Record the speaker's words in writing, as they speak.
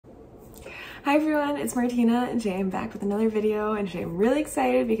Hi everyone, it's Martina and today I'm back with another video, and today I'm really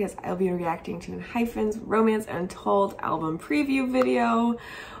excited because I'll be reacting to Enhypen's Romance Untold album preview video.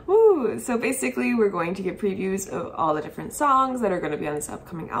 Woo! So basically we're going to get previews of all the different songs that are going to be on this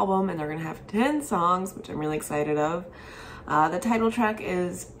upcoming album, and they're going to have 10 songs, which I'm really excited of. The title track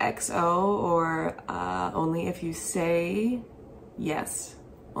is XO, or Only If You Say Yes.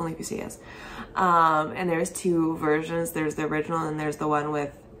 Only If You Say Yes. And there's two versions. There's the original and there's the one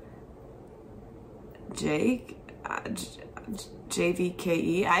with JVKE.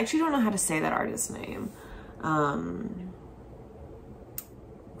 I actually don't know how to say that artist's name.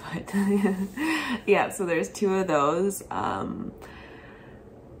 But yeah, so there's two of those. And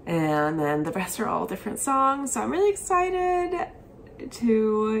then the rest are all different songs. So I'm really excited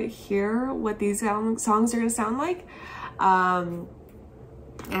to hear what these songs are gonna sound like.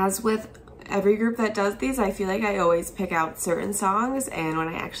 As with every group that does these, I feel like I always pick out certain songs, and when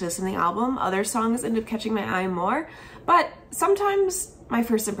I actually listen to the album, other songs end up catching my eye more, but sometimes my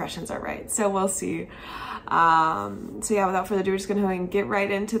first impressions are right, so we'll see. So yeah, without further ado, we're just gonna go ahead and get right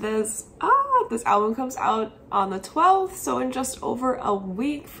into this. This album comes out on the 12th, so in just over a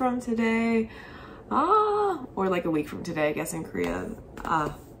week from today, or like a week from today, I guess, in Korea.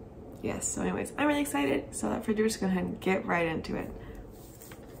 Yes, so anyways, I'm really excited, so without further ado, we're just gonna go ahead and get right into it.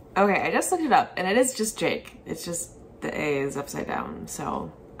 Okay, I just looked it up, and it is just Jake. It's just the A is upside down, so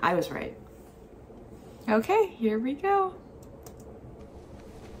I was right. Okay, here we go.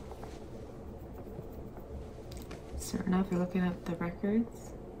 Starting off, we're looking at the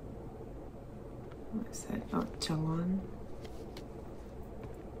records. What is that? Oh, Jungwon.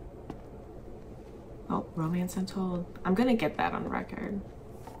 Oh, Romance Untold. I'm gonna get that on record.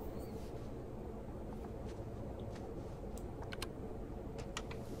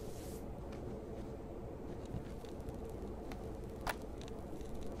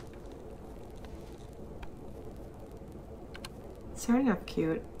 Starting off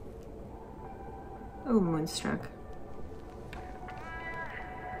cute. Oh, Moonstruck.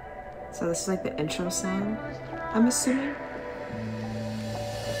 So this is like the intro song, I'm assuming. Ooh.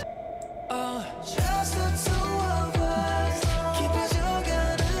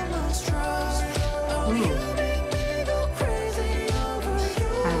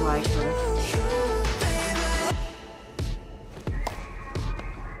 I like this.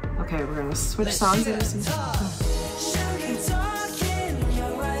 Okay, we're gonna switch songs into some.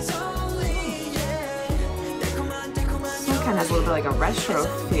 Kind of has a little bit like a retro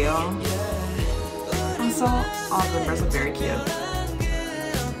feel. Also, all the members look very cute.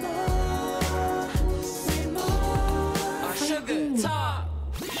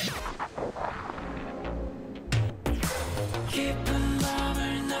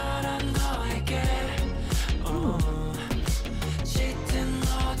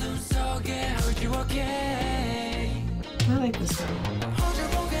 I like this one.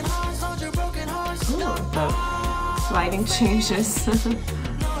 Ooh, the lighting changes.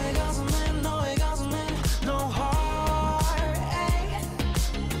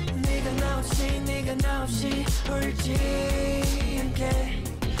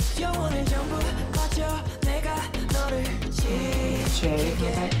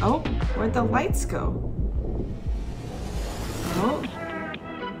 Oh, where'd the lights go? Oh.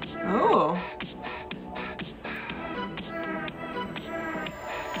 Oh.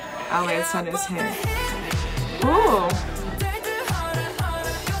 Oh wait, it's on his hair. Ooh.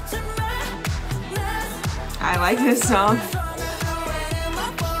 I like this song.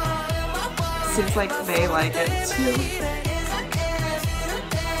 Seems like they like it too.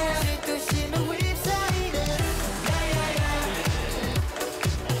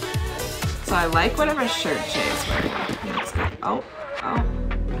 So I like whatever shirt Jay's wearing. Looks good. Oh, oh.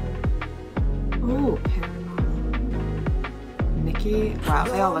 Ooh, Paranormal. Nikki. Wow,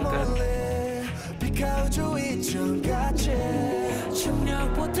 they all look good.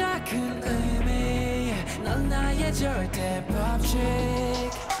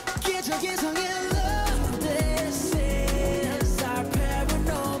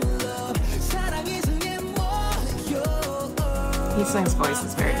 Heesung's voice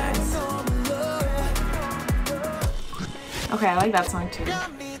is very nice. Okay, I like that song too.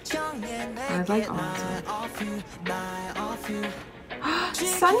 I like all of them.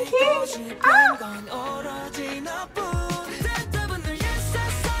 Sun King! Ah!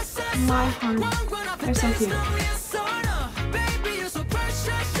 My heart. They're so cute.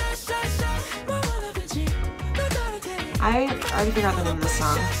 I already forgot the name of the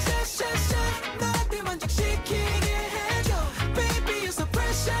song.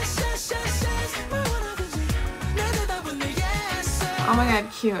 Oh my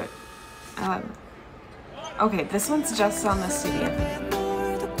god, cute. Okay, this one's just on the CD.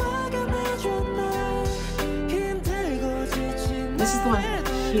 This is the one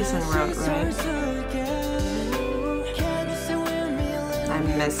Heesun wrote, right? I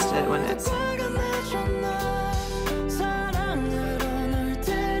missed it when it's.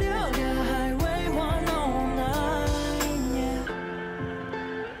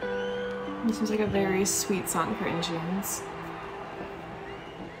 This seems like a very sweet song for in jeans.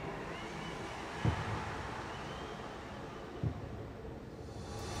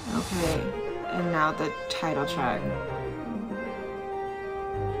 Okay, and now the title track.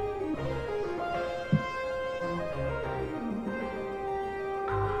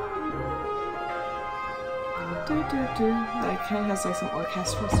 That kind of has like some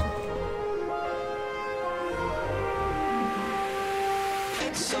orchestral stuff.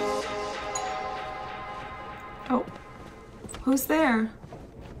 Oh, who's there?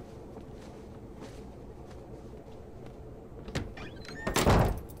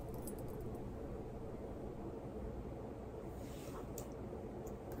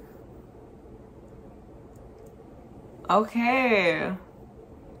 Okay.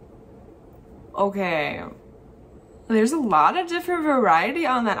 Okay. There's a lot of different variety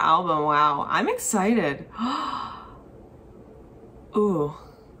on that album. Wow, I'm excited. Ooh.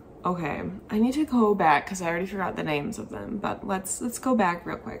 Okay, I need to go back because I already forgot the names of them, but let's go back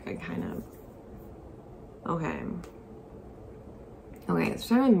real quick and kind of. Okay. Okay,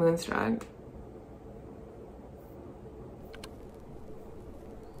 starting with Moonstruck.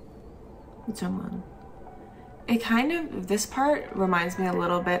 Which one? It kind of, this part reminds me a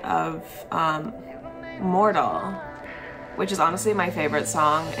little bit of Mortal, which is honestly my favorite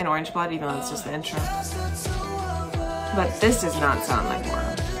song in Orange Blood, even though it's just the intro. But this does not sound like Mortal.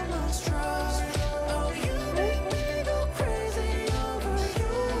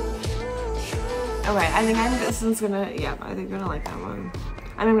 Okay, I think this one's gonna, yeah, I think I'm gonna like that one.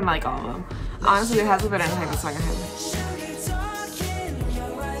 I think I'm gonna like all of them. Honestly, there hasn't been any type of song I have.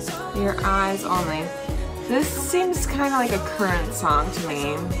 Your Eyes Only. This seems kind of like a current song to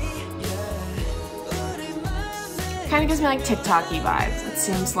me. Kind of gives me like TikTok-y vibes. It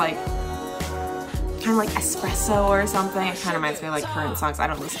seems like kind of like espresso or something. It kind of reminds me of like current songs. I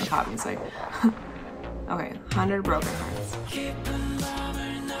don't listen to pop music. Okay, 100 Broken Hearts.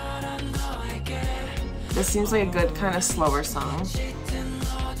 This seems like a good kind of slower song.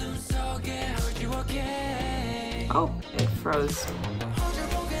 Oh, it froze.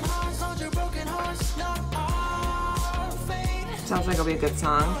 Sounds like it'll be a good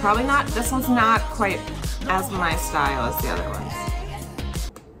song. Probably not, this one's not quite as my style as the other ones.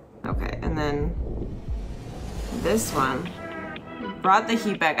 Okay, and then this one brought the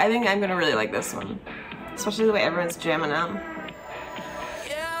heat back. I think I'm gonna really like this one, especially the way everyone's jamming out.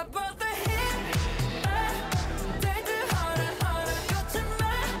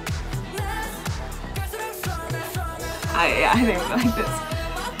 Yeah, I think I like this.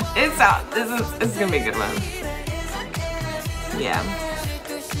 It's out. This is gonna be a good one. Yeah.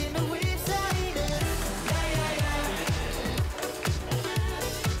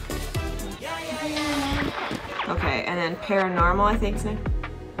 Okay, and then Paranormal, I think.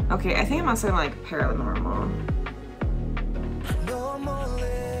 Okay, I think I'm also gonna like Paranormal.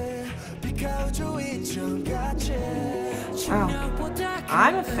 Oh,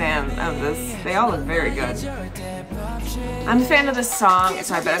 I'm a fan of this. They all look very good. I'm a fan of this song.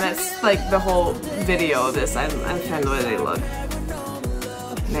 Sorry, but I meant like the whole video of this. I'm a fan of the way they look.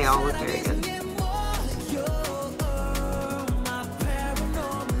 They all look very good.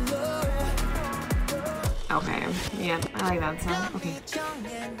 Okay, yeah, I like that song. Okay.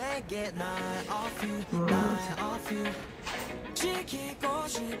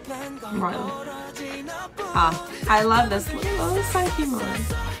 Royal. I love this little funky one.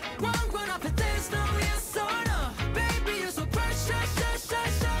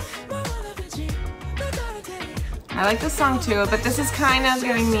 I like this song too, but this is kind of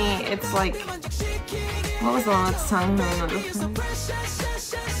giving me, it's like, what was the one that's sung?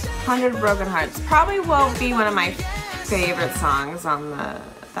 100 Broken Hearts. Probably won't be one of my favorite songs on the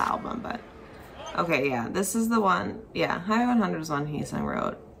album, but okay, yeah, this is the one. Yeah, High 100 is one Heesun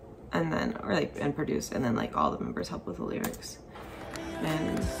wrote, and then, or like, and produced, and then like all the members helped with the lyrics.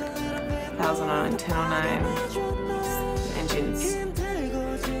 And 1009, 1009, Enjin's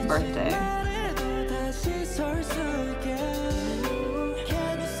birthday.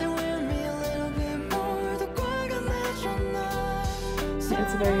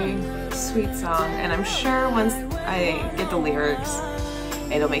 It's a very sweet song, and I'm sure once I get the lyrics,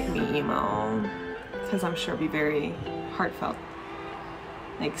 it'll make me emo, because I'm sure it'll be very heartfelt.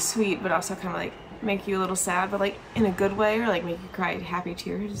 like sweet, but also kind of like make you a little sad, but like in a good way, or like make you cry happy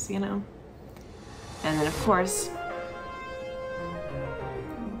tears, you know? And then of course,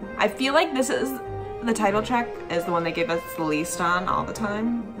 I feel like this is the title track is the one they give us the least on all the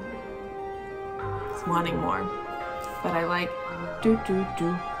time. It's wanting more, but I like do do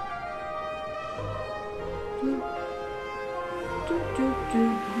do do do do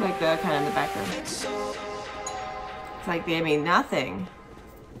do, like the kind of in the background. It's like they mean nothing,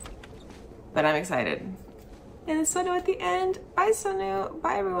 but I'm excited. And it's Sonu at the end. Bye Sonu.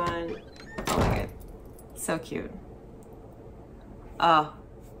 Bye everyone. Oh my god, so cute. Oh.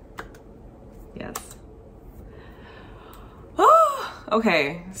 Yes. Oh,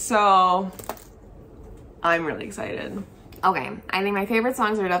 okay, so I'm really excited. Okay, I think my favorite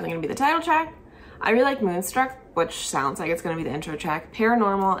songs are definitely gonna be the title track. I really like Moonstruck, which sounds like it's gonna be the intro track.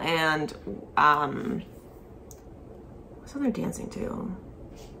 Paranormal and what's what they're dancing to?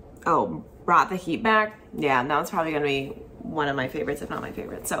 Oh, Brought the Heat Back. Yeah, that one's probably gonna be one of my favorites, if not my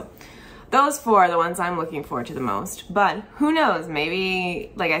favorite. So those four are the ones I'm looking forward to the most, but who knows,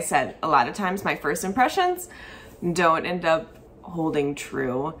 maybe, like I said, a lot of times my first impressions don't end up holding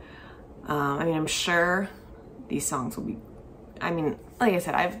true. I mean, I'm sure these songs will be, I mean, like I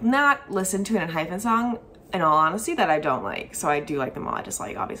said, I've not listened to an Enhypen song, in all honesty, that I don't like, so I do like them all. I just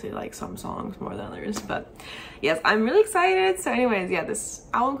like, obviously like some songs more than others, but yes, I'm really excited. So anyways, yeah, this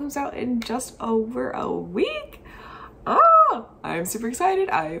album comes out in just over a week. Oh, I'm super excited.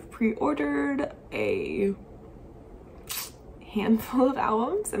 I've pre-ordered a handful of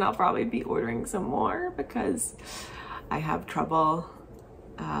albums and I'll probably be ordering some more because I have trouble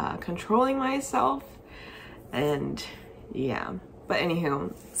controlling myself, and yeah. But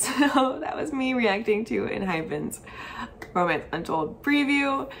anywho, so that was me reacting to Enhypen's Romance Untold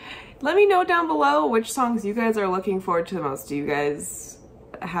preview. Let me know down below which songs you guys are looking forward to the most. Do you guys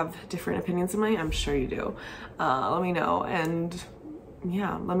have different opinions than mine? I'm sure you do. Let me know, and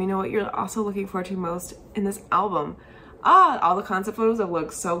yeah, let me know what you're also looking forward to most in this album. All the concept photos that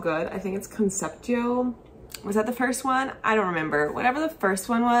look so good. I think it's Conceptio. Was that the first one? I don't remember. Whatever the first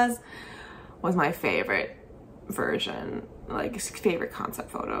one was my favorite version, like favorite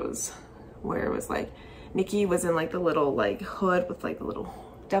concept photos, where it was like Nikki was in like the little like hood with like the little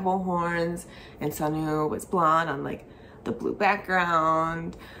devil horns, and Sonu was blonde on like the blue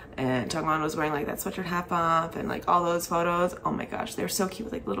background, and Jungwon was wearing like that sweatshirt half off, and like all those photos, oh my gosh, they're so cute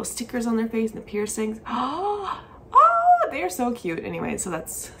with like little stickers on their face and the piercings. Oh, they are so cute. Anyway, so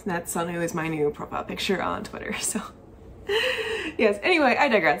that's Sonu is my new profile picture on Twitter. So yes, anyway, I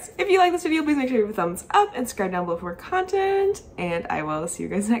digress. If you like this video, please make sure you give a thumbs up and subscribe down below for more content, and I will see you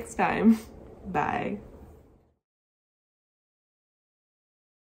guys next time. Bye.